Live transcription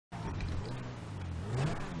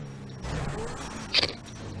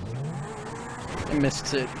I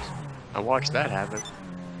missed it. I watched that happen.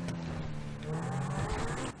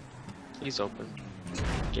 He's open.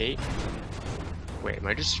 Gate. Wait, am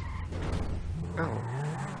I just... Oh.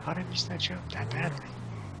 How did I miss that jump that badly?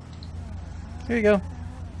 Here you go.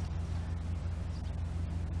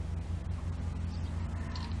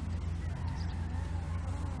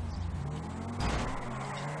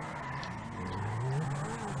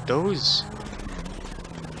 Those...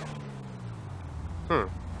 Huh.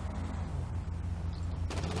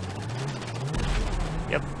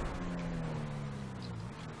 Yep.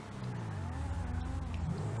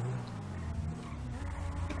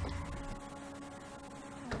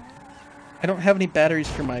 I don't have any batteries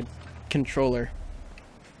for my controller.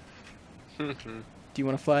 Do you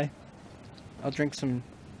want to fly? I'll drink some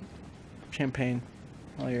champagne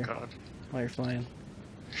while you're flying.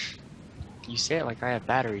 You say it like I have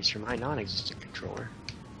batteries for my non-existent controller.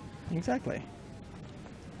 Exactly.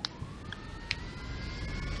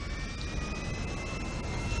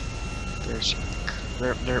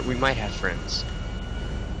 We might have friends.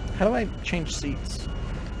 How do I change seats?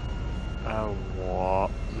 What?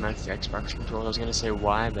 That's the Xbox controller. I was gonna say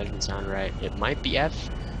Y, but that didn't sound right. It might be F.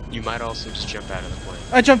 You might also just jump out of the plane.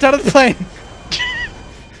 I jumped out of the plane!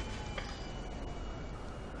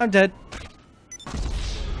 I'm dead.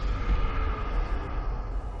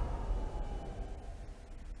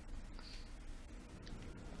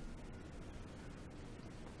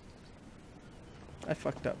 I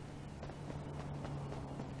fucked up.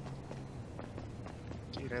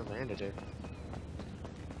 Dude, I landed it.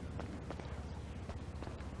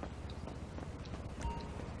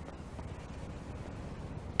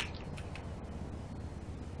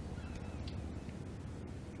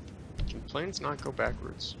 Can planes not go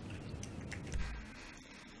backwards?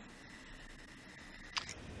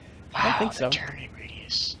 I don't think so. The turning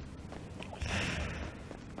radius.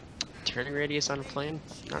 Turning radius on a plane?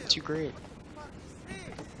 Not too great.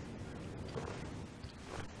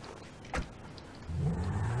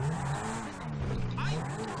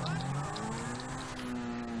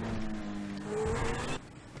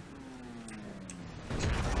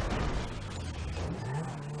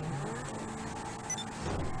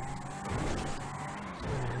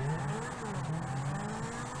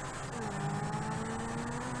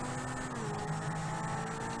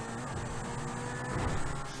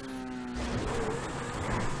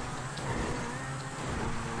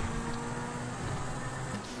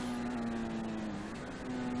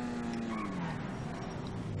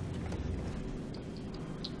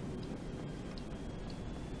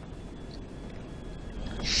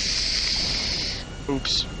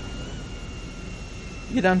 Oops.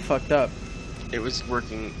 You done fucked up. It was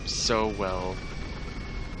working so well.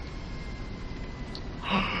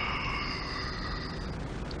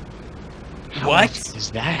 How What?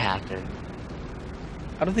 does that happen?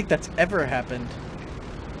 I don't think that's ever happened.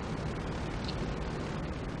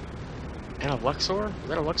 And a Luxor? Is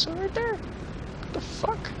that a Luxor right there? What the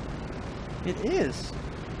fuck? It is.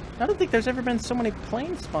 I don't think there's ever been so many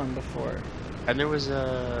planes spawned before. And there was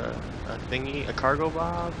a thingy, a cargo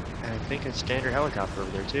bob, and I think a standard helicopter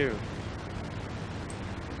over there too.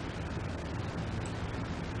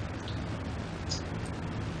 It's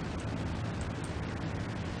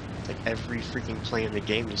like every freaking plane in the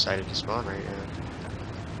game decided to spawn right now.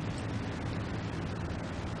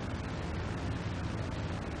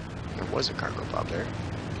 There was a cargo bob there.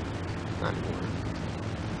 Not anymore.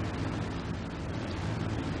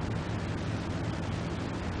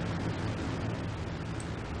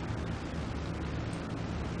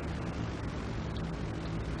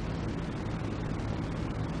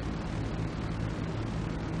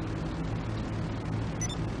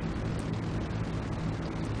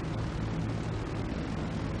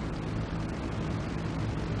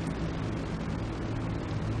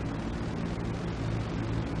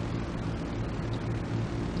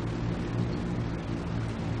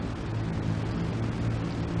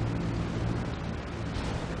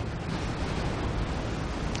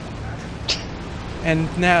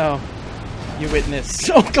 And now, you witness.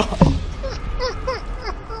 Oh god!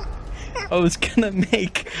 I was gonna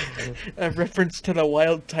make a reference to the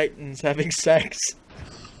Wild Titans having sex.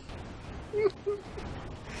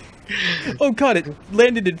 Oh god, it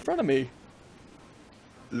landed in front of me.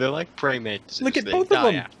 They're like prey mantises. Look at They both of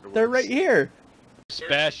die them. afterwards. They're right here.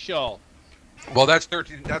 Special. Well, that's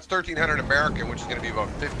 1300 American, which is going to be about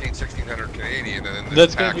 1600 Canadian, and then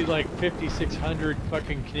That's going to be like 5,600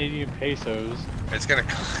 fucking Canadian pesos. It's going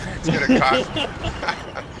to cost.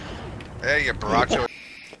 Hey, you baracho.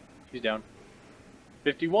 He's down.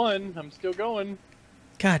 51. I'm still going.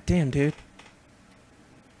 God damn, dude.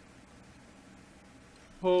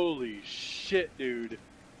 Holy shit, dude.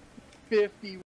 50